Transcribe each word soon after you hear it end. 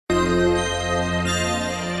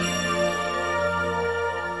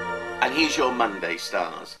And here's your Monday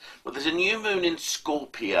stars. Well, there's a new moon in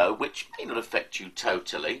Scorpio, which may not affect you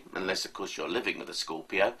totally, unless of course you're living with a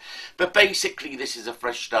Scorpio. But basically this is a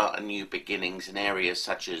fresh start and new beginnings in areas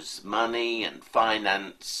such as money and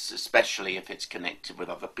finance, especially if it's connected with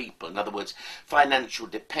other people. In other words, financial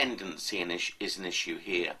dependency is an issue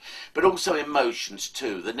here. But also emotions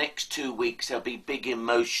too. The next 2 weeks there'll be big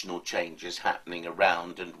emotional changes happening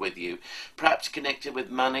around and with you. Perhaps connected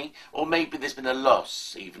with money, or maybe there's been a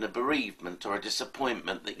loss, even a bereavement or a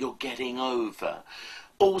disappointment that you're getting over.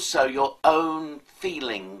 Also, your own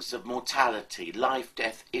feelings of mortality,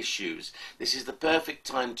 life-death issues. This is the perfect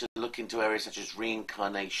time to look into areas such as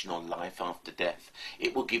reincarnation or life after death.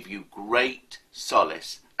 It will give you great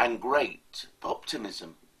solace and great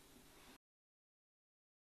optimism.